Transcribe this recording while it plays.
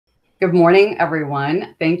Good morning,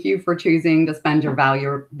 everyone. Thank you for choosing to spend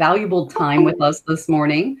your valuable time with us this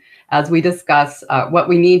morning as we discuss what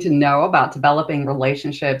we need to know about developing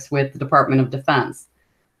relationships with the Department of Defense.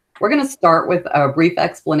 We're going to start with a brief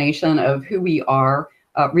explanation of who we are,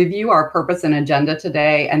 review our purpose and agenda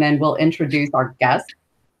today, and then we'll introduce our guest.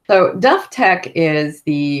 So DefTech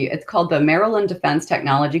it's called the Maryland Defense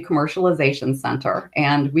Technology Commercialization Center,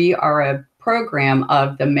 and we are a program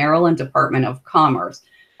of the Maryland Department of Commerce.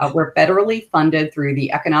 We're federally funded through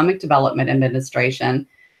the Economic Development Administration,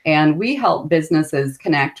 and we help businesses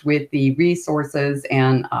connect with the resources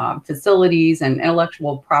and facilities and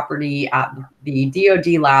intellectual property at the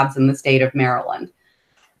DoD labs in the state of Maryland.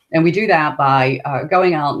 And we do that by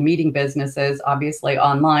going out and meeting businesses, obviously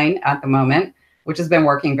online at the moment, which has been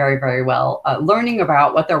working very, very well, learning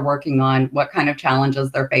about what they're working on, what kind of challenges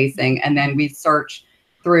they're facing, and then we search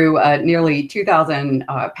through a nearly 2,000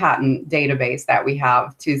 patent database that we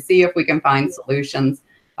have to see if we can find solutions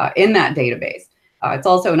in that database. It's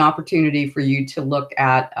also an opportunity for you to look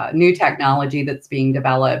at new technology that's being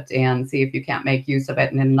developed and see if you can't make use of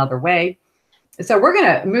it in another way. So we're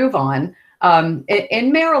going to move on.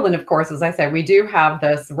 In Maryland, of course, as I said, we do have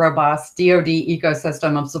this robust DoD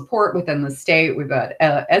ecosystem of support within the state. We've got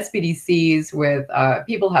SBDCs with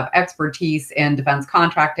people who have expertise in defense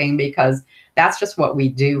contracting because that's just what we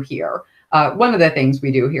do here. One of the things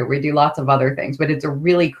we do here, we do lots of other things, but it's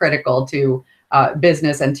really critical to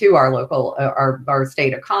business and to our local, our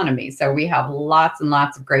state economy. So we have lots and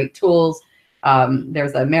lots of great tools.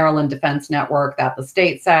 There's a Maryland Defense Network that the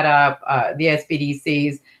state set up, the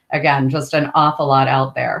SBDCs, again, just an awful lot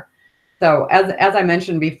out there. So as I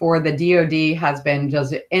mentioned before, the DoD has been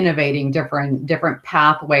just innovating different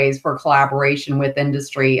pathways for collaboration with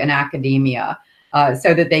industry and academia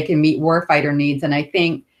so that they can meet warfighter needs. And I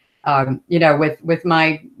think, with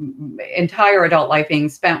my entire adult life being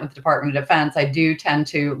spent with the Department of Defense, I do tend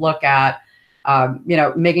to look at,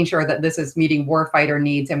 making sure that this is meeting warfighter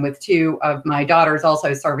needs. And with two of my daughters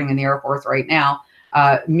also serving in the Air Force right now,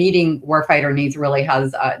 meeting warfighter needs really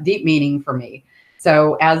has deep meaning for me.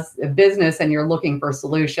 So as a business and you're looking for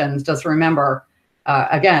solutions, just remember,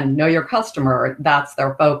 again, know your customer. That's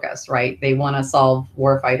their focus, right? They want to solve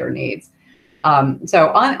warfighter needs. So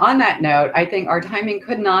on that note, I think our timing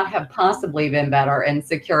could not have possibly been better in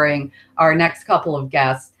securing our next couple of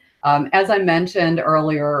guests. As I mentioned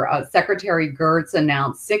earlier, Secretary Gertz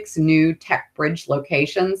announced 6 new tech bridge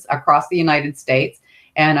locations across the United States.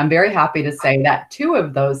 And I'm very happy to say that 2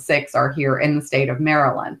 of those 6 are here in the state of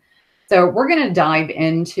Maryland. So we're going to dive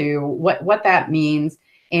into what that means.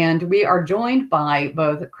 And we are joined by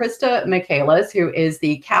both Krista Michalis, who is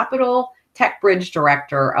the Capital Tech Bridge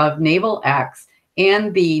Director of NavalX,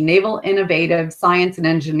 and the Naval Innovative Science and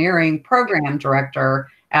Engineering Program Director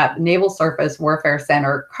at Naval Surface Warfare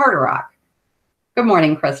Center, Carderock. Good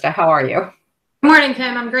morning, Krista. How are you? Good morning,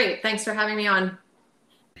 Kim. I'm great. Thanks for having me on.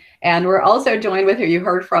 And we're also joined with, who you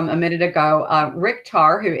heard from a minute ago, Rick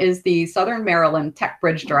Tarr, who is the Southern Maryland Tech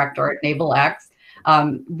Bridge Director at NavalX.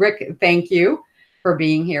 Rick, thank you for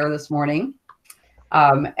being here this morning.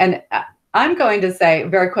 And I'm going to say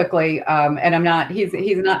very quickly, and I'm not, he's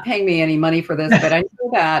not paying me any money for this, but I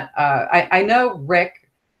know that, I know Rick,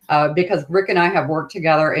 because Rick and I have worked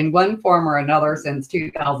together in one form or another since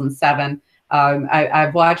 2007.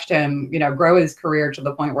 I've watched him, grow his career to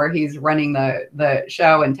the point where he's running the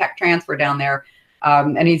show and tech transfer down there.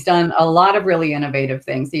 And he's done a lot of really innovative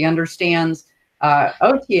things. He understands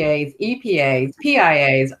OTAs, EPAs,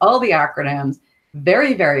 PIAs, all the acronyms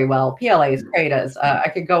very, very well. PLAs, CRADAs, I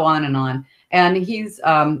could go on. And he's,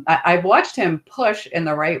 I've watched him push in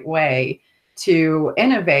the right way to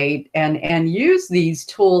innovate and use these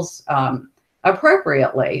tools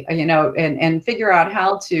appropriately, and figure out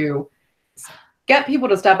how to get people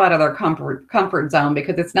to step out of their comfort zone,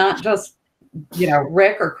 because it's not just,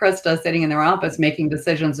 Rick or Krista sitting in their office making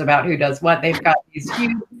decisions about who does what. They've got these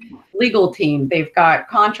huge legal teams. They've got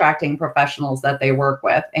contracting professionals that they work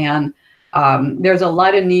with. And there's a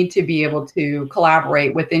lot of need to be able to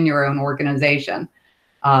collaborate within your own organization.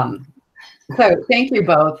 So thank you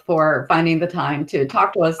both for finding the time to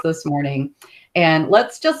talk to us this morning. And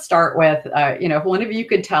let's just start with, if one of you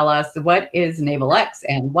could tell us, what is NavalX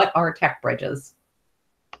and what are tech bridges?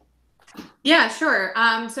 Yeah, sure.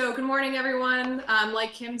 So good morning, everyone.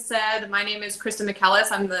 Like Kim said, my name is Krista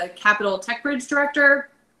Michalis. I'm the Capital Tech Bridge Director.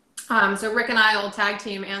 So Rick and I will tag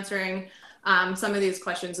team answering some of these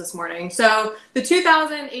questions this morning. So the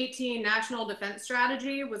 2018 National Defense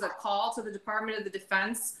Strategy was a call to the Department of the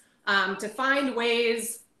Defense to find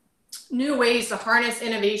new ways to harness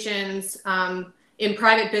innovations in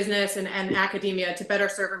private business and academia to better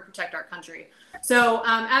serve and protect our country. So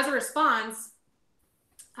as a response,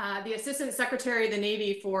 the Assistant Secretary of the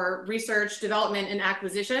Navy for Research, Development, and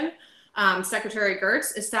Acquisition, Secretary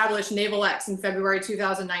Gertz, established NavalX in February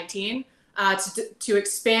 2019 to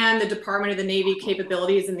expand the Department of the Navy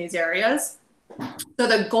capabilities in these areas. So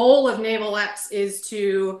the goal of NavalX is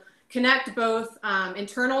to connect both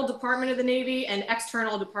internal Department of the Navy and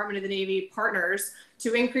external Department of the Navy partners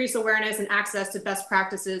to increase awareness and access to best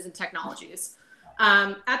practices and technologies.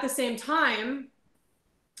 At the same time,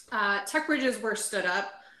 tech bridges were stood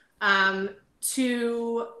up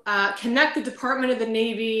to connect the Department of the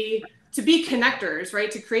Navy, to be connectors,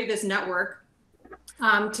 right? To create this network,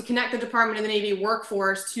 to connect the Department of the Navy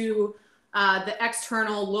workforce to the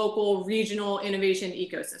external, local, regional innovation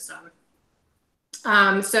ecosystem.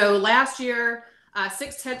 So last year,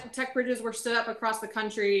 6 tech bridges were stood up across the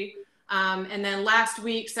country. And then last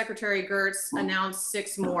week, Secretary Gertz announced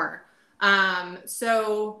 6 more.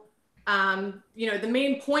 So, you know, the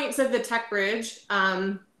main points of the tech bridge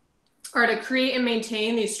are to create and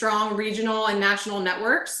maintain these strong regional and national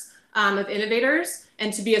networks of innovators,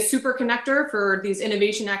 and to be a super connector for these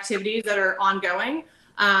innovation activities that are ongoing.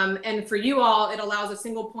 And for you all, it allows a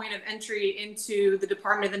single point of entry into the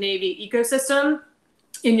Department of the Navy ecosystem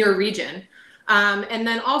in your region. And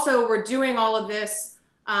then also we're doing all of this.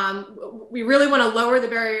 We really want to lower the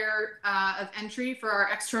barrier of entry for our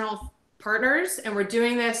external partners. And we're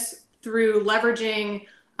doing this through leveraging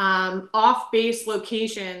off-base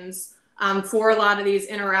locations for a lot of these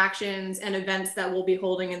interactions and events that we'll be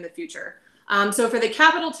holding in the future. So for the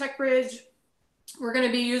Capital Tech Bridge, we're going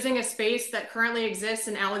to be using a space that currently exists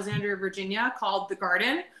in Alexandria, Virginia, called The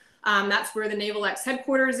Garden. That's where the NavalX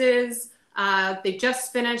headquarters is. They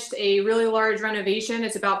just finished a really large renovation.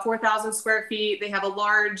 It's about 4,000 square feet. They have a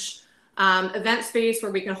large event space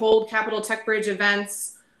where we can hold Capital Tech Bridge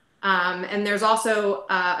events. And there's also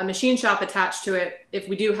a machine shop attached to it if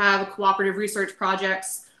we do have cooperative research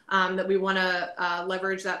projects that we want to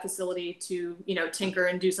leverage that facility to, you know, tinker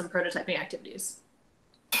and do some prototyping activities.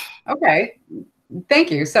 Okay.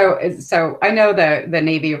 Thank you. So I know the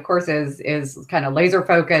Navy, of course, is kind of laser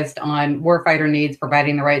focused on warfighter needs,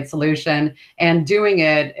 providing the right solution, and doing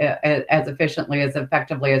it as efficiently, as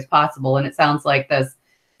effectively as possible. And it sounds like this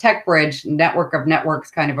tech bridge network of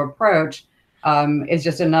networks kind of approach is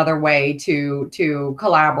just another way to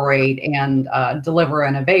collaborate and deliver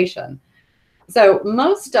innovation. So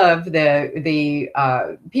most of the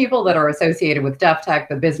people that are associated with DefTech,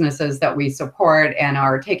 the businesses that we support and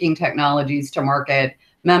are taking technologies to market,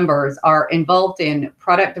 members are involved in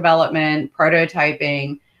product development,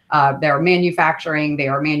 prototyping, they're manufacturing, they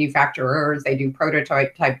are manufacturers, they do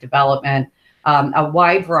prototype type development, a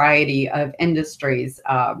wide variety of industries.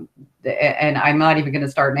 And I'm not even going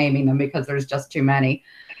to start naming them because there's just too many.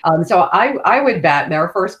 So I would bet their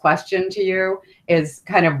first question to you is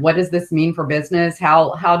kind of, what does this mean for business?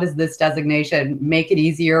 How does this designation make it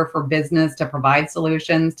easier for business to provide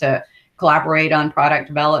solutions, to collaborate on product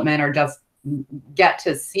development, or just get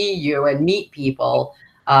to see you and meet people?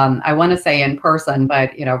 I want to say in person,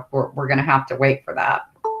 but you know, we're going to have to wait for that.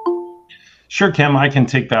 Sure, Kim, I can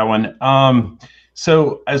take that one.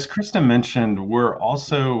 So as Krista mentioned, we're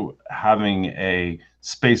also having a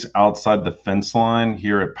space outside the fence line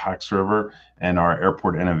here at Pax River and our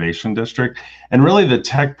Airport Innovation District. And really the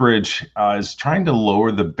Tech Bridge is trying to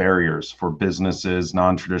lower the barriers for businesses,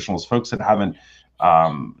 non-traditionals, folks that haven't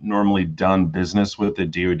normally done business with the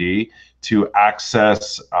DoD, to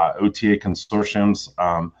access OTA consortiums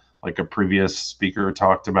like a previous speaker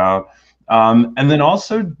talked about. And then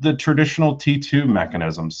also the traditional T2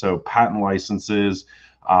 mechanism, so patent licenses,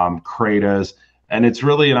 CRADAs, and it's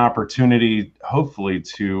really an opportunity, hopefully,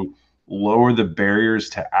 to lower the barriers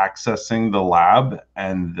to accessing the lab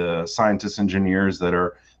and the scientists, engineers that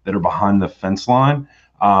are behind the fence line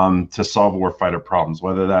to solve warfighter problems,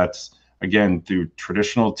 whether that's, again, through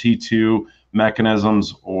traditional T2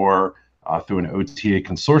 mechanisms or through an OTA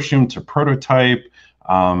consortium to prototype.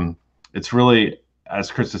 It's really,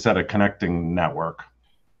 as Krista said, a connecting network.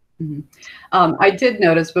 Mm-hmm. I did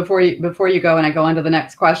notice before you go and I go on to the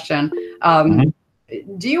next question,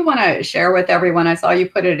 do you want to share with everyone? I saw you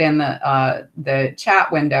put it in the chat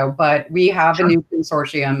window, but we have a new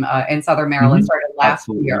consortium in Southern Maryland started last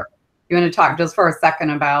year. You want to talk just for a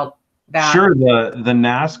second about that? Sure. The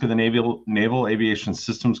NASC, the Naval Aviation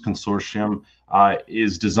Systems Consortium,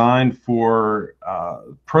 is designed for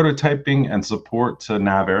prototyping and support to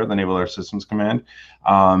NAVAIR, the Naval Air Systems Command,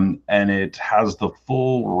 and it has the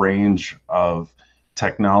full range of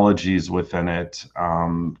technologies within it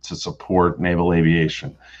to support naval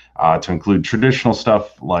aviation, to include traditional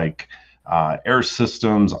stuff like air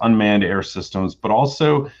systems, unmanned air systems, but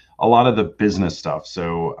also a lot of the business stuff.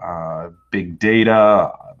 So big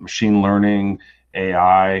data, machine learning,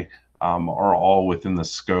 AI are all within the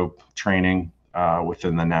scope training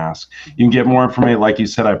within the NASC. You can get more information. Like you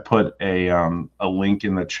said, I put a link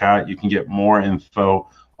in the chat. You can get more info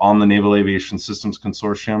on the Naval Aviation Systems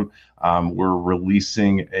Consortium. We're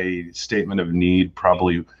releasing a statement of need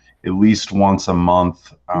probably at least once a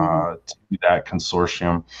month to that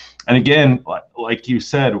consortium. And again, like you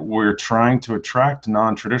said, we're trying to attract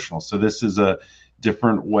non-traditional. So this is a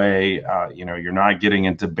different way. You're not getting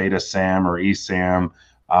into beta SAM or ESAM,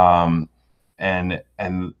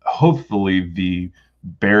 and hopefully the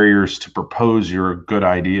barriers to propose your good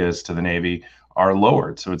ideas to the Navy are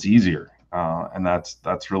lowered, so it's easier. And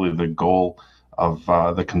that's really the goal of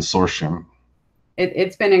the consortium.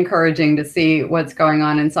 It's been encouraging to see what's going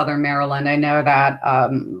on in Southern Maryland. I know that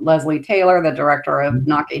Leslie Taylor, the director of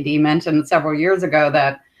NOC-AD, mentioned several years ago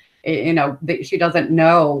that she doesn't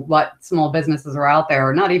know what small businesses are out there,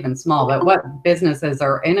 or not even small, but what businesses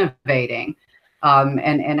are innovating,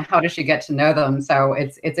 and how does she get to know them. So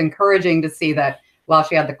it's encouraging to see that while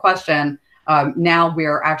she had the question, now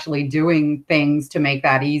we're actually doing things to make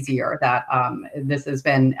that easier, that this has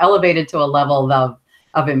been elevated to a level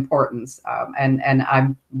of importance. And I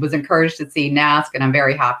was encouraged to see NASC, and I'm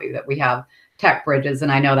very happy that we have tech bridges.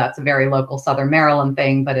 And I know that's a very local Southern Maryland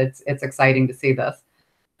thing, but it's exciting to see this.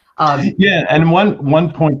 Yeah, and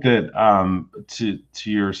one point that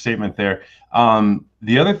to your statement there,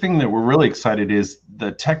 the other thing that we're really excited is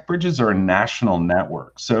the tech bridges are a national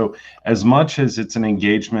network. So as much as it's an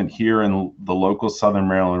engagement here in the local Southern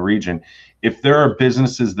Maryland region, if there are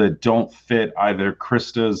businesses that don't fit either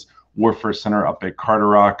Krista's Warfare Center up at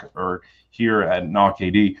Carderock or here at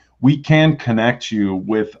NOC-AD, we can connect you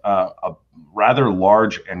with a rather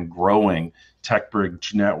large and growing tech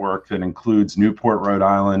bridge network that includes Newport, Rhode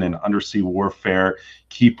Island, and undersea warfare,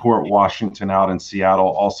 Keyport, Washington out in Seattle,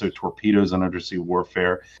 also torpedoes and undersea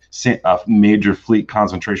warfare, a major fleet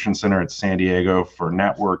concentration center at San Diego for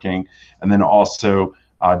networking, and then also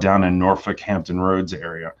down in Norfolk, Hampton Roads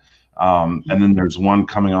area. And then there's one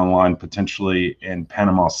coming online potentially in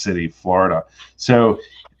Panama City, Florida. So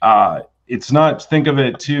it's not, think of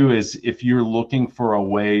it too as if you're looking for a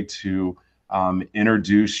way to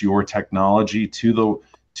introduce your technology to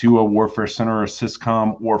a warfare center or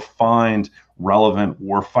SysCom, or find relevant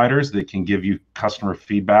warfighters that can give you customer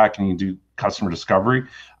feedback and you do customer discovery,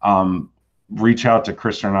 reach out to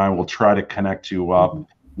Krista and I will try to connect you up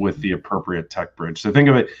with the appropriate tech bridge. So think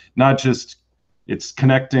of it, not just it's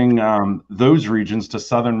connecting those regions to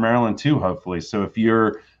Southern Maryland too, hopefully. So if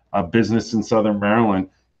you're a business in Southern Maryland,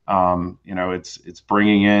 it's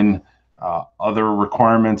bringing in other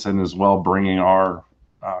requirements and as well bringing our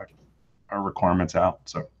requirements out.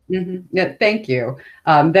 So yeah, thank you.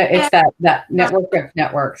 That network of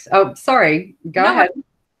networks. Oh, sorry. Go ahead.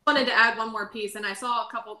 I wanted to add one more piece, and I saw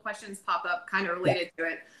a couple of questions pop up kind of related to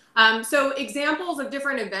it. So examples of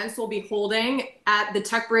different events we'll be holding at the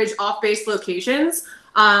Tech Bridge off-base locations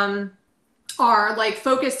are like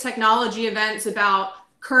focused technology events about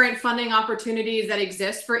current funding opportunities that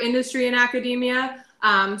exist for industry and academia.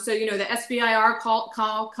 So, the SBIR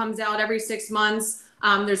call comes out every 6 months.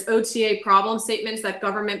 There's OTA problem statements that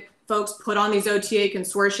government folks put on these OTA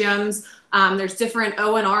consortiums. There's different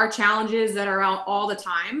O&R challenges that are out all the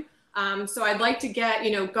time. So I'd like to get,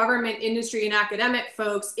 government, industry, and academic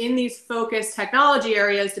folks in these focused technology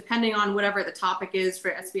areas, depending on whatever the topic is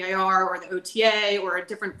for SBIR or the OTA or a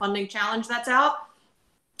different funding challenge that's out,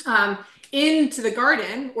 into the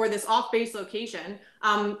garden or this off-base location,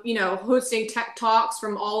 hosting tech talks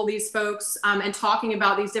from all of these folks and talking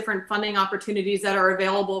about these different funding opportunities that are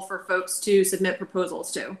available for folks to submit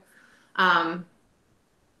proposals to.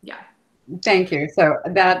 Yeah. Thank you. So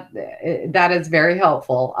that is very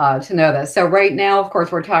helpful to know this. So right now, of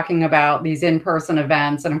course, we're talking about these in-person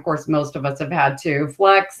events, and of course, most of us have had to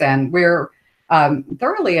flex, and we're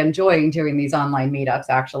thoroughly enjoying doing these online meetups.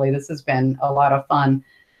 Actually, this has been a lot of fun.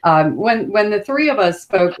 When the three of us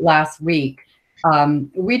spoke last week,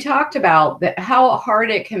 we talked about how hard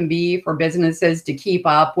it can be for businesses to keep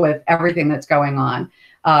up with everything that's going on.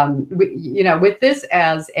 With this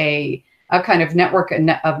as a kind of network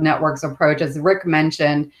of networks approach, as Rick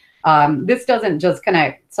mentioned, this doesn't just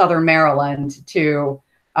connect Southern Maryland to,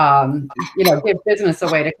 give business a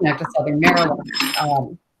way to connect to Southern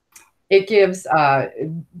Maryland. It gives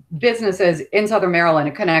businesses in Southern Maryland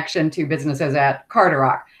a connection to businesses at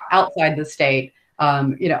Carderock, outside the state,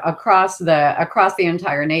 across the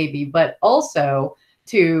entire Navy, but also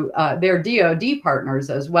to their DoD partners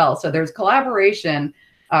as well. So there's collaboration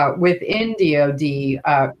within DoD,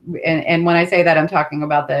 and when I say that, I'm talking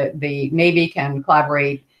about the Navy can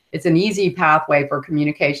collaborate it's an easy pathway for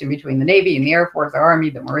communication between the Navy and the Air Force, the Army,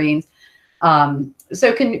 the Marines.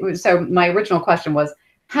 So my original question was,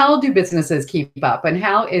 how do businesses keep up, and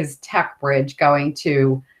how is TechBridge going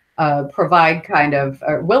to provide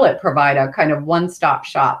will it provide a kind of one-stop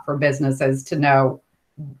shop for businesses to know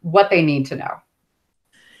what they need to know?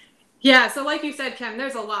 Yeah, so like you said, Kim,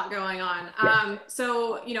 there's a lot going on. Yeah.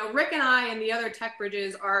 So, Rick and I and the other tech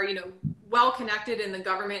bridges are, well connected in the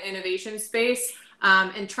government innovation space,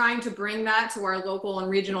 and trying to bring that to our local and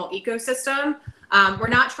regional ecosystem. We're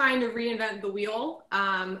not trying to reinvent the wheel,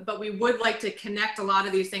 but we would like to connect a lot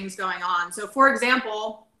of these things going on. So for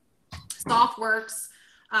example, SoftWorks,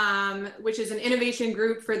 which is an innovation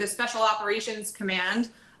group for the Special Operations Command,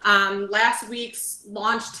 last week's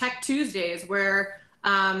launched Tech Tuesdays, where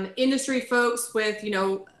industry folks with,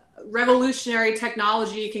 revolutionary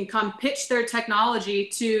technology can come pitch their technology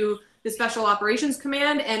to the Special Operations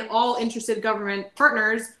Command and all interested government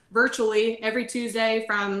partners virtually every Tuesday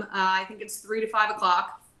from, I think it's 3 to 5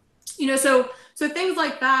 o'clock. So things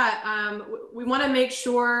like that, we want to make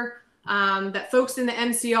sure that folks in the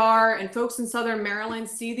NCR and folks in Southern Maryland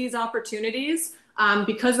see these opportunities,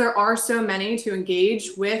 because there are so many to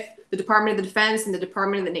engage with the Department of the Defense and the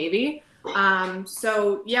Department of the Navy.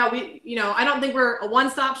 So yeah, I don't think we're a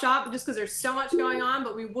one-stop shop just because there's so much going on,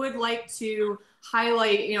 but we would like to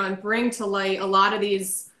highlight, and bring to light a lot of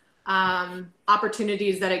these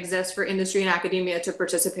opportunities that exist for industry and academia to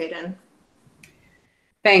participate in.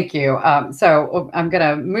 Thank you. So I'm going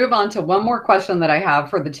to move on to one more question that I have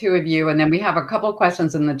for the two of you, and then we have a couple of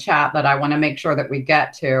questions in the chat that I want to make sure that we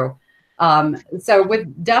get to. So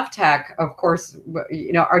with DevTech, of course,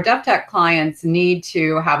 our DevTech clients need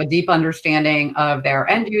to have a deep understanding of their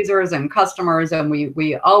end users and customers, and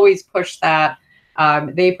we always push that.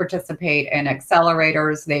 They participate in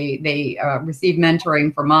accelerators. They receive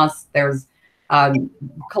mentoring from us. There's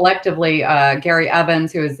collectively, Gary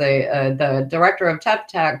Evans, who is the director of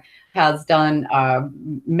DevTech, has done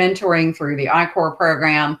mentoring through the I-Corps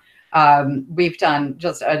program. We've done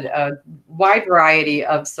just a wide variety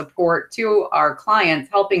of support to our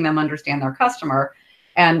clients, helping them understand their customer.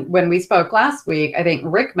 And when we spoke last week, I think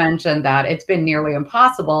Rick mentioned that it's been nearly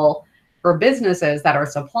impossible for businesses that are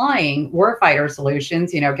supplying warfighter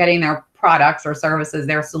solutions, getting their products or services,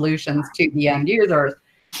 their solutions to the end users,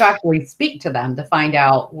 to actually speak to them to find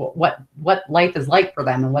out what life is like for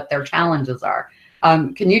them and what their challenges are.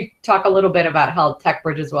 Can you talk a little bit about how Tech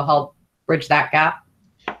Bridges will help bridge that gap?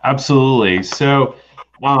 Absolutely. So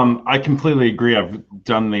I completely agree. I've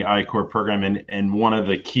done the I-Corps program, and one of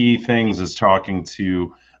the key things is talking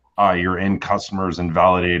to your end customers and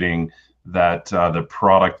validating that the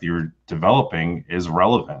product you're developing is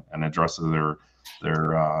relevant and addresses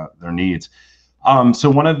their needs. So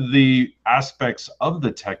one of the aspects of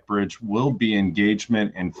the Tech Bridge will be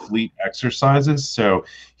engagement in fleet exercises. So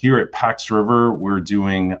here at Pax River, we're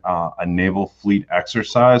doing a naval fleet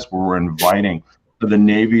exercise where we're inviting. So the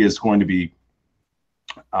Navy is going to be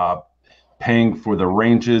paying for the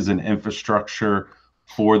ranges and infrastructure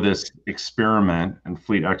for this experiment and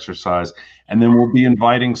fleet exercise. And then we'll be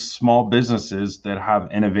inviting small businesses that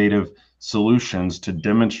have innovative solutions to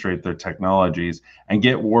demonstrate their technologies and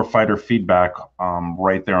get warfighter feedback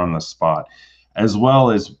right there on the spot. As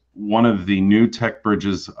well as one of the new tech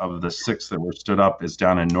bridges of the 6 that were stood up is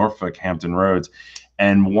down in Norfolk, Hampton Roads.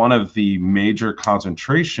 And one of the major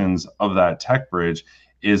concentrations of that tech bridge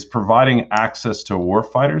is providing access to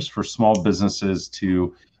warfighters for small businesses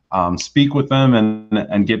to speak with them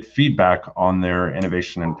and get feedback on their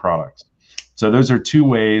innovation and products. So those are 2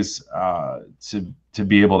 ways to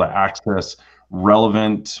be able to access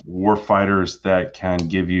relevant warfighters that can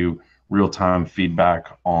give you real-time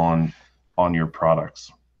feedback on your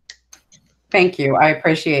products. Thank you. I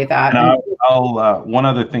appreciate that. And I'll one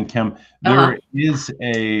other thing, Kim, there is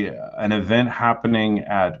an event happening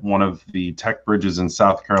at one of the tech bridges in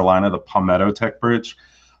South Carolina, the Palmetto Tech Bridge.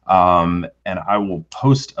 And I will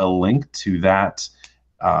post a link to that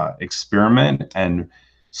experiment, and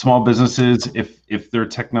small businesses, if their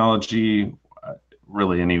technology,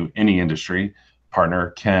 really any industry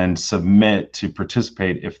partner, can submit to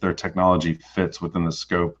participate if their technology fits within the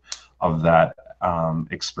scope of that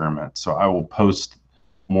experiment. So I will post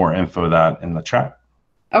more info of that in the chat.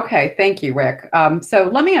 Okay, thank you, Rick. So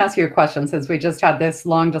let me ask you a question, since we just had this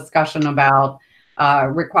long discussion about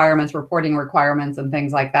requirements, reporting requirements, and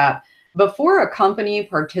things like that. Before a company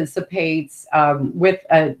participates with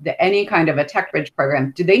any kind of a Tech Bridge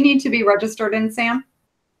program, do they need to be registered in SAM?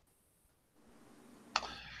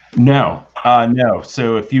 No, no.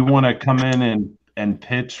 So if you want to come in and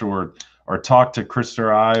pitch or talk to Krista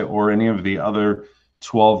or I or any of the other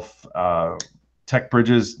 12 tech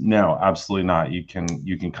bridges? No, absolutely not. You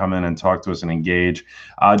can come in and talk to us and engage.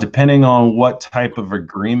 Depending on what type of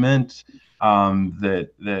agreement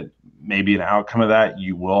that may be an outcome of that,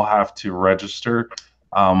 you will have to register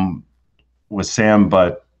with SAM,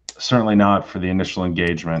 but certainly not for the initial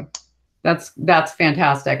engagement. That's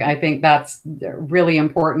fantastic. I think that's really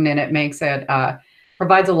important, and it makes it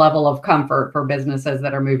provides a level of comfort for businesses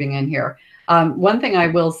that are moving in here. One thing I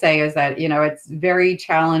will say is that, you know, it's very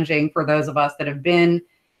challenging for those of us that have been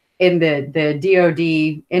in the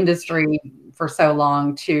DoD industry for so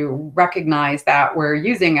long to recognize that we're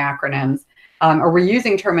using acronyms or we're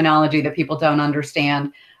using terminology that people don't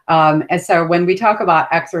understand. And so when we talk about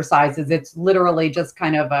exercises, it's literally just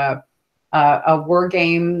kind of a war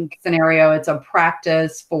game scenario. It's a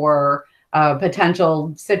practice for a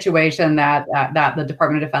potential situation that the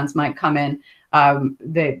Department of Defense might come in.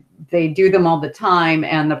 They do them all the time,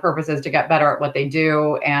 and the purpose is to get better at what they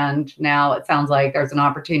do. And now it sounds like there's an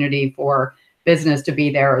opportunity for business to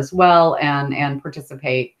be there as well and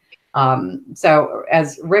participate. So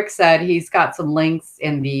as Rick said, he's got some links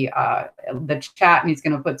in the chat, and he's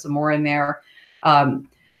going to put some more in there.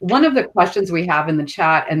 One of the questions we have in the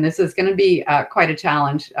chat, and this is going to be quite a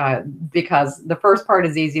challenge because the first part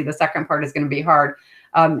is easy, the second part is going to be hard.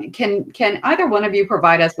 Can either one of you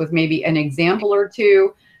provide us with maybe an example or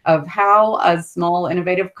two of how a small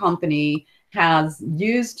innovative company has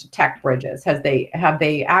used tech bridges? Have they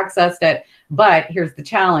accessed it? But here's the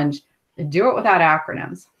challenge: do it without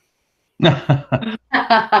acronyms. Yeah,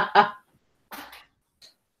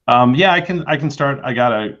 I can start. I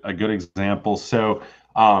got a good example. So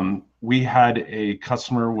we had a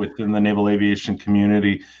customer within the naval aviation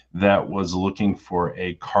community that was looking for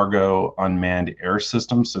a cargo unmanned air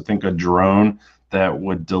system. So think a drone that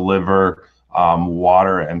would deliver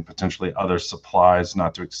water and potentially other supplies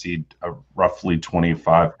not to exceed roughly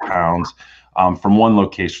 25 pounds from one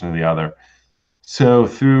location to the other. So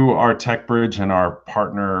through our tech bridge and our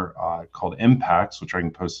partner called Impacts, which I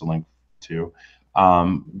can post a link to,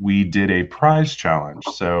 we did a prize challenge.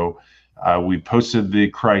 So we posted the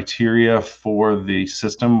criteria for the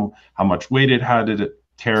system, how much weight it had to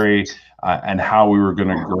carry, and how we were going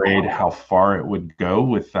to grade how far it would go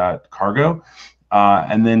with that cargo,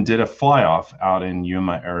 and then did a fly-off out in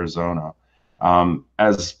Yuma, Arizona.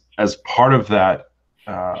 As part of that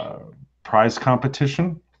prize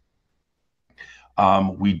competition,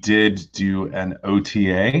 we did do an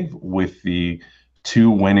OTA with the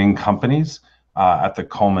 2 winning companies at the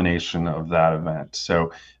culmination of that event.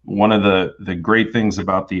 So one of the great things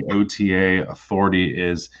about the OTA authority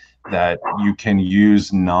is that you can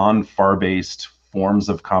use non-FAR-based forms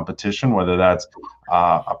of competition, whether that's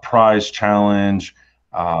a prize challenge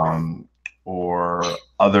or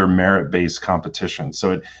other merit-based competition.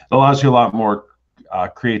 So it allows you a lot more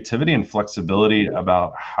creativity and flexibility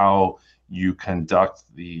about how you conduct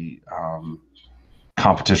the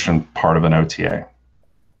competition part of an OTA.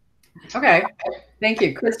 Okay, thank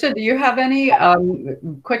you. Krista, do you have any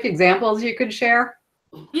quick examples you could share?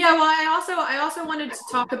 Yeah, well, I also wanted to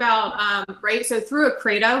talk about, right, so through a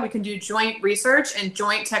CRADA, we can do joint research and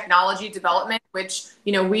joint technology development, which,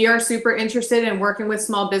 you know, we are super interested in working with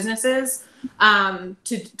small businesses to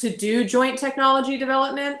do joint technology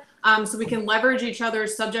development. So we can leverage each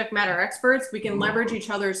other's subject matter experts. We can leverage each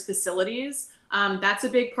other's facilities. That's a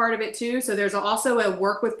big part of it too. So there's also a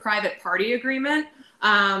work with private party agreement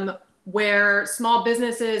where small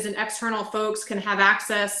businesses and external folks can have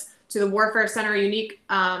access to the Warfare Center unique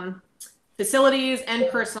facilities and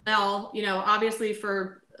personnel, you know, obviously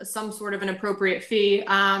for some sort of an appropriate fee.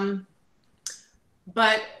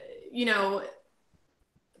 But, you know,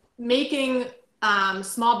 making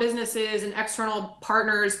small businesses and external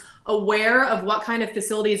partners aware of what kind of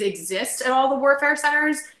facilities exist at all the warfare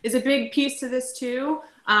centers is a big piece to this too.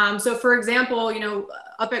 So for example, you know,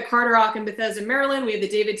 up at Carderock in Bethesda, Maryland, we have the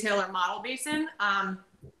David Taylor Model Basin,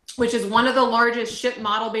 which is one of the largest ship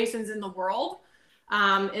model basins in the world.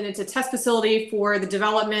 And it's a test facility for the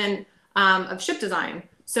development of ship design.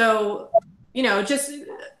 So, you know, just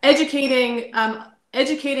educating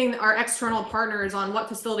our external partners on what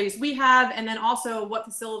facilities we have, and then also what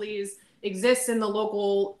facilities exist in the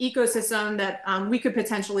local ecosystem that we could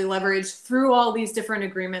potentially leverage through all these different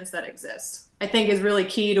agreements that exist, I think is really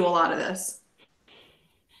key to a lot of this.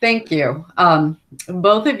 Thank you.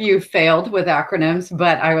 Both of you failed with acronyms,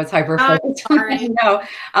 but I was hyper-focused. No,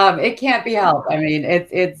 it can't be helped. I mean,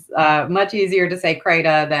 it's much easier to say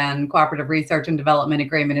CRADA than Cooperative Research and Development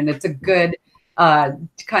Agreement, and it's a good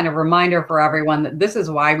kind of reminder for everyone that this is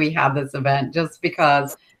why we have this event, just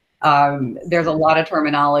because there's a lot of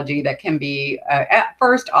terminology that can be at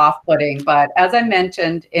first off-putting. But as I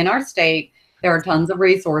mentioned, in our state, There are tons of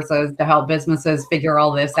resources to help businesses figure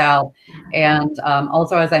all this out. And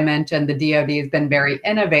also, as I mentioned, the DoD has been very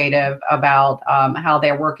innovative about how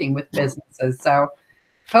they're working with businesses. So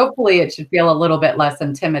hopefully it should feel a little bit less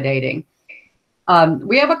intimidating.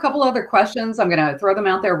 We have a couple other questions. I'm going to throw them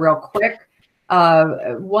out there real quick.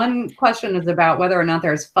 One question is about whether or not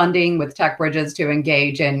there's funding with Tech Bridges to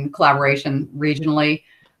engage in collaboration regionally.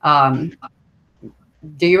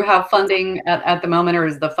 Do you have funding at the moment, or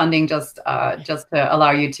is the funding just to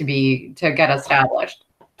allow you to get established?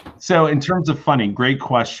 So in terms of funding, great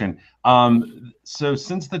question. So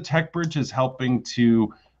since the Tech Bridge is helping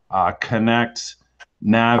to connect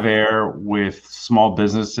NavAir with small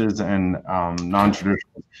businesses and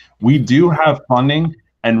non-traditional, we do have funding,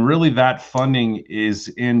 and really that funding is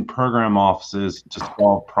in program offices to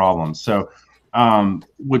solve problems. So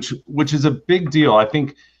which is a big deal. I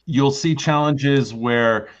think you'll see challenges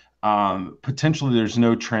where potentially there's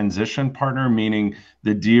no transition partner, meaning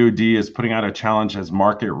the DoD is putting out a challenge as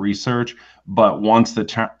market research, but once the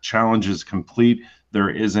challenge is complete, there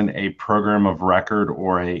isn't a program of record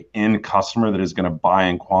or a end customer that is going to buy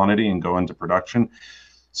in quantity and go into production.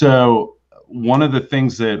 So one of the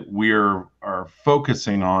things that we're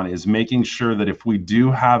focusing on is making sure that if we do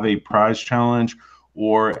have a prize challenge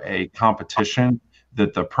or a competition,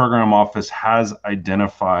 that the program office has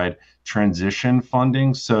identified transition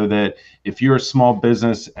funding, so that if you're a small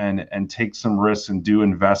business and take some risks and do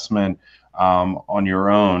investment on your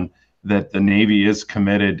own, that the Navy is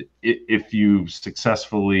committed, if you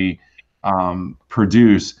successfully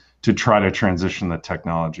produce, to try to transition the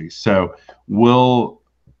technology. So we'll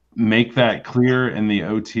make that clear in the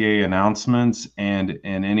OTA announcements and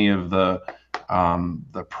in any of the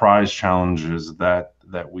prize challenges that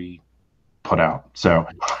we put out. So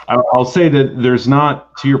I'll say that there's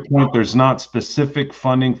not, to your point, there's not specific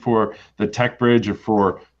funding for the Tech Bridge or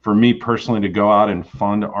for me personally to go out and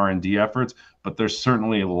fund R&D efforts, but there's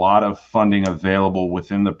certainly a lot of funding available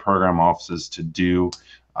within the program offices to do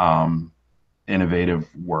innovative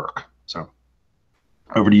work. So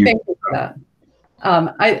over to you. Thank you for that.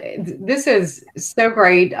 This is so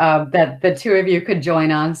great that the two of you could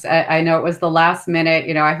join us. I know it was the last minute.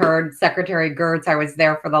 You know, I heard Secretary Gertz. I was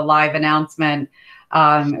there for the live announcement.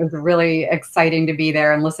 It was really exciting to be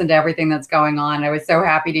there and listen to everything that's going on. I was so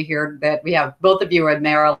happy to hear that we have both of you in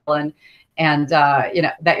Maryland, and you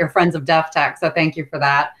know, that you're friends of Def Tech. So thank you for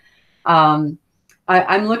that.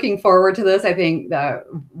 I'm looking forward to this. I think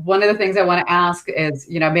one of the things I want to ask is,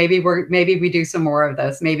 you know, maybe we do some more of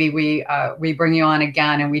this. Maybe we bring you on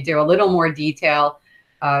again and we do a little more detail,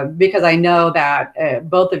 because I know that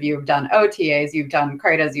both of you have done OTAs, you've done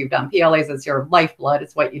CRADAs, you've done PLAs. It's your lifeblood.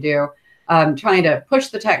 It's what you do. Trying to push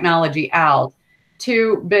the technology out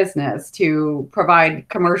to business to provide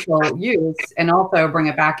commercial use, and also bring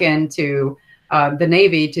it back into the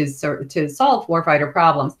Navy to solve warfighter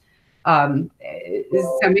problems.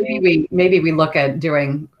 So maybe we look at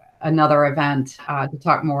doing another event to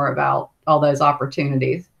talk more about all those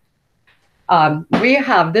opportunities.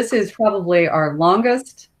 This is probably our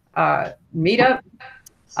longest meetup.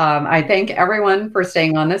 I thank everyone for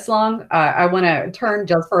staying on this long. I want to turn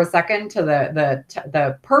just for a second to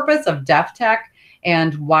the purpose of Def Tech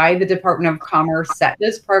and why the Department of Commerce set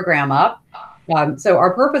this program up. So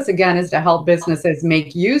our purpose, again, is to help businesses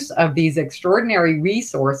make use of these extraordinary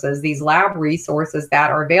resources, these lab resources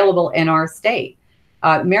that are available in our state.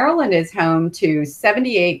 Maryland is home to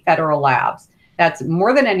 78 federal labs. That's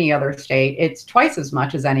more than any other state. It's twice as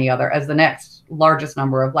much as the next largest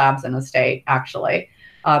number of labs in the state, actually.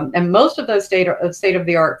 And most of those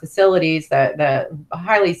state-of-the-art facilities, the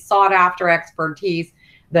highly sought-after expertise,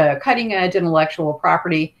 the cutting-edge intellectual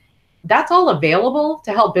property, that's all available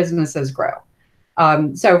to help businesses grow.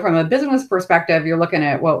 So from a business perspective, you're looking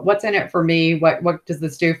at, well, what's in it for me? What does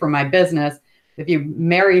this do for my business? If you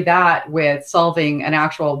marry that with solving an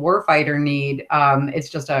actual warfighter need, it's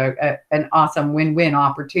just an awesome win-win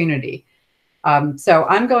opportunity. So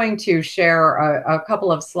I'm going to share a couple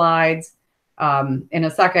of slides. In a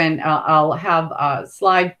second, I'll have a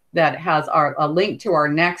slide that has a link to our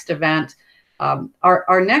next event.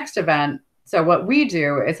 Our next event, so what we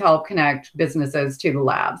do is help connect businesses to the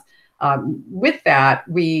labs. With that,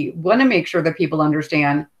 we want to make sure that people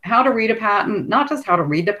understand how to read a patent, not just how to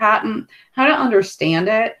read the patent, how to understand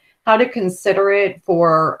it, how to consider it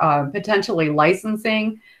for potentially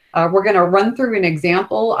licensing. We're going to run through an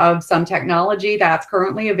example of some technology that's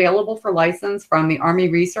currently available for license from the Army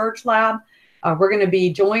Research Lab. We're going to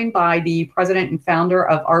be joined by the president and founder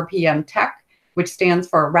of RPM Tech, which stands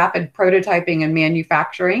for Rapid Prototyping and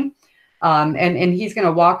Manufacturing. And he's going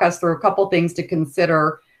to walk us through a couple things to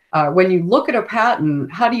consider when you look at a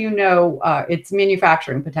patent, how do you know its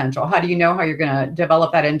manufacturing potential? How do you know how you're going to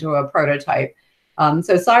develop that into a prototype?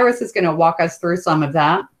 So Cyrus is going to walk us through some of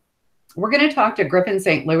that. We're going to talk to Griffin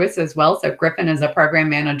St. Louis as well. So Griffin is a program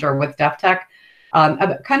manager with DefTech,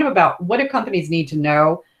 about what do companies need to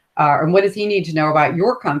know, and what does he need to know about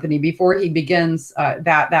your company before he begins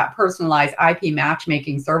that personalized IP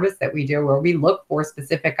matchmaking service that we do, where we look for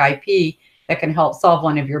specific IP that can help solve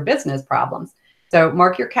one of your business problems. So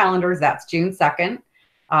mark your calendars, that's June 2nd.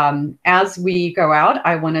 As we go out,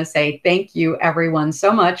 I want to say thank you everyone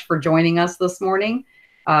so much for joining us this morning.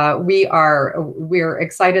 We're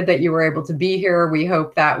excited that you were able to be here. We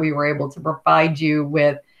hope that we were able to provide you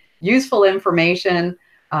with useful information.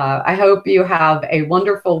 I hope you have a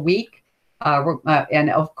wonderful week. And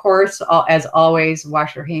of course, as always,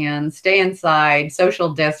 wash your hands, stay inside,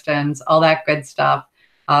 social distance, all that good stuff.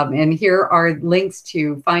 And here are links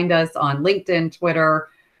to find us on LinkedIn, Twitter,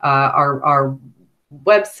 our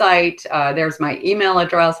website. There's my email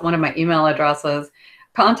address, one of my email addresses,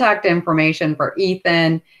 contact information for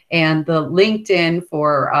Ethan, and the LinkedIn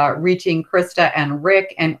for reaching Krista and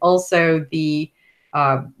Rick, and also the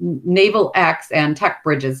NavalX and Tech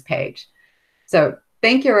Bridges page. So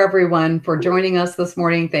thank you everyone for joining us this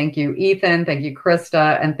morning. Thank you, Ethan. Thank you,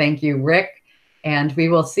 Krista. And thank you, Rick. And we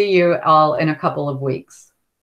will see you all in a couple of weeks.